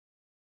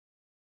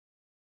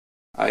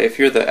If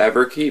you're the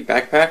Everkey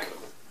backpack,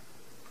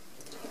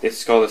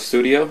 it's called the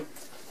Studio,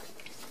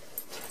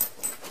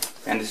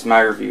 and this is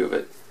my review of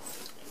it.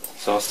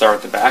 So I'll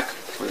start with the back,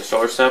 where the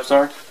shoulder straps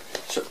are.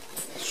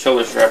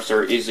 Shoulder straps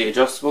are easily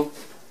adjustable.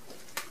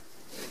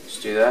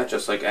 Just do that,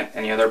 just like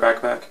any other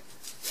backpack,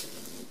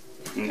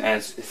 and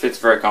it fits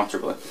very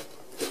comfortably.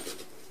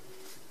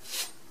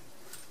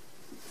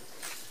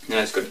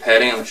 Nice good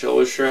padding on the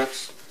shoulder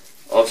straps.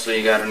 Also,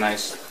 you got a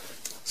nice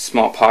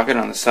small pocket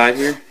on the side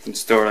here. You can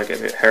store like a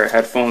pair of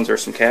headphones or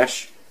some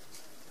cash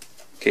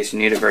in case you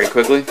need it very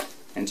quickly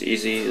and to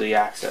easily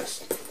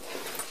access.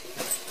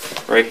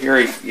 Right here,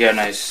 you got a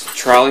nice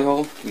trolley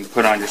hole. You can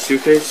put on your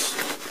suitcase.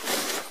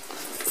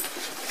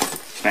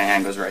 My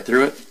hand goes right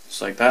through it,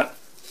 just like that.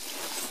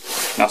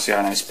 And also got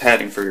a nice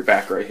padding for your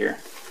back right here.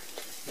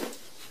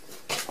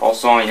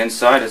 Also on the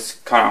inside, it's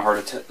kind of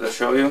hard to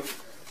show you,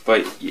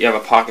 but you have a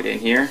pocket in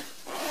here.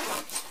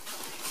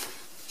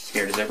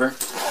 Here's a zipper,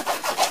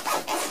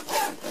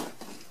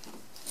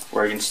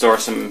 where you can store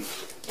some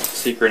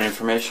secret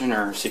information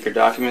or secret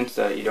documents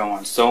that you don't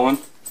want stolen.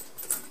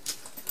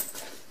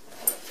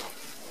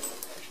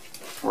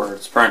 Or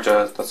it's pretty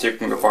much a secret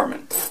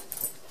compartment.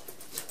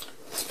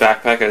 This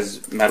backpack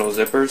has metal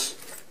zippers.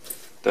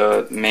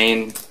 The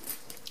main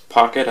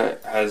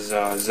pocket has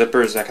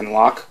zippers that can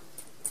lock.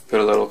 Put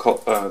a little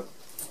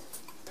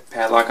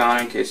padlock on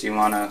it in case you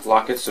want to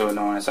lock it so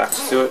no one has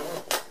access to it.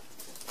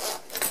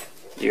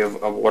 You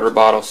have a water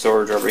bottle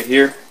storage over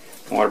here,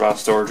 and water bottle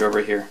storage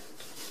over here.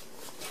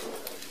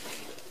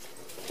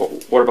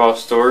 Water bottle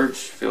storage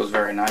feels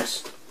very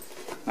nice.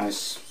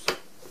 Nice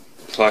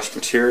plush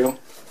material.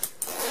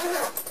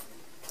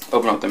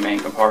 Open up the main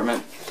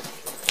compartment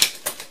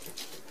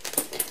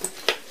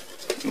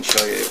and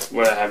show you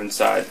what I have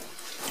inside.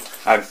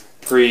 I've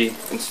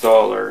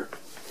pre-installed or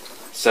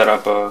set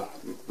up a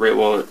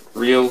real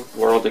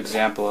world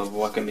example of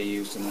what can be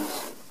used in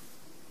this.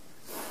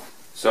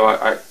 So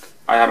I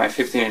have my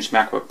 15-inch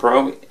MacBook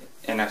Pro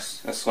in a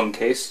slim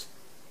case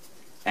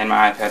and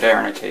my iPad Air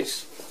in a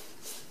case.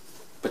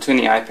 Between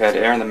the iPad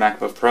Air and the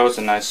MacBook Pro is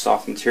a nice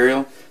soft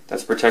material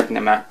that's protecting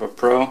the MacBook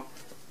Pro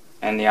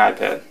and the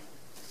iPad.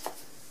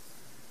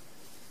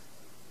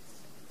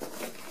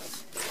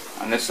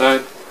 On this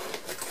side,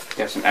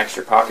 you have some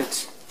extra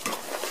pockets.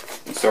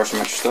 You can store some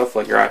extra stuff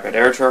like your iPad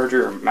Air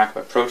charger or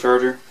MacBook Pro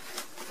charger.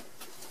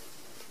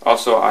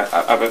 Also, I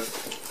have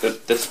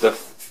this is the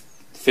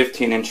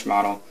 15-inch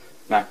model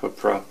MacBook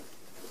Pro.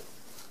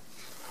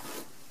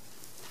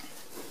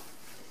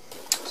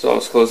 So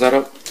let's close that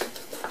up.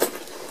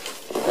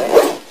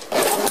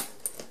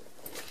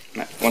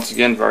 Once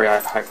again, very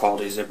high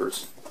quality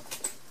zippers.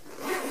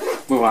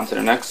 Move on to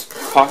the next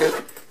pocket.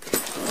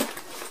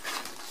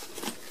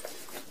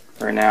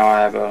 Right now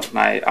I have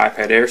my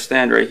iPad Air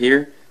stand right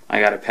here. I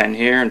got a pen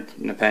here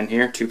and a pen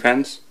here, 2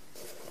 pens.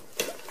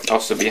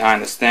 Also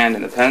behind the stand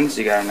and the pens,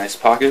 you got a nice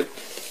pocket.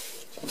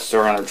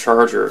 Store on a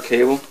charger or a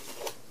cable.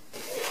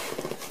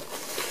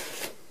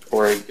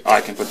 Or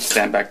I can put the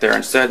stand back there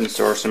instead and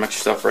store some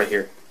extra stuff right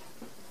here.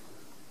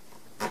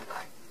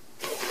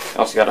 I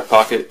also got a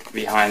pocket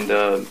behind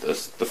the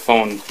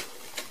phone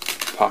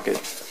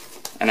pocket.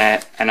 And I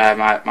have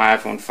my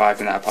iPhone 5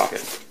 in that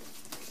pocket.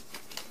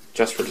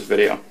 Just for this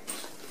video.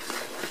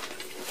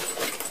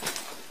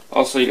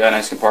 Also, you got a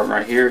nice compartment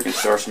right here. You can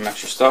store some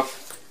extra stuff.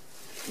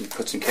 You can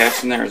put some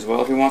cash in there as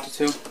well if you wanted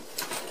to.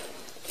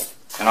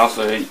 And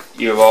also,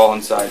 you have all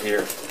inside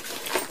here,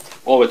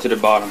 all the way to the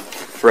bottom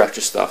for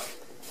extra stuff.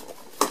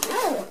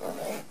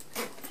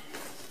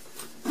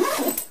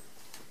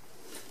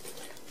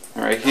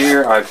 And right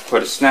here, I've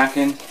put a snack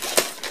in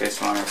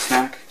case I want a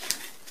snack.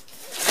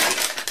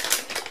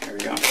 There we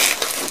go.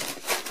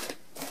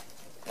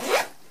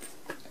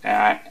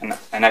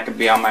 And that could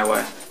be on my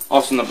way.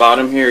 Also, in the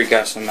bottom here, you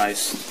got some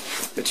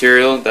nice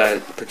material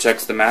that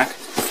protects the Mac.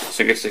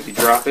 So I guess if you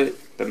drop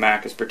it, the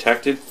Mac is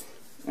protected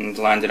and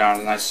landed on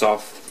a nice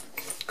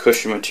soft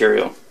cushion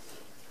material.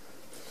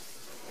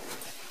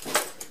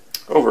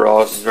 Overall,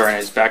 this is a very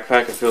nice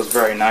backpack. It feels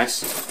very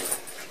nice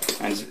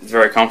and it's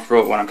very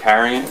comfortable when I'm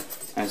carrying it,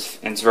 and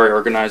it's very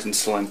organized and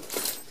slim.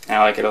 And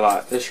I like it a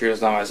lot. This here is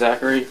done by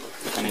Zachary,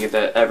 and I get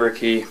that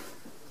Everkey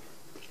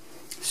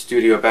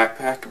Studio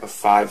backpack of a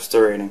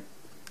 5-star rating.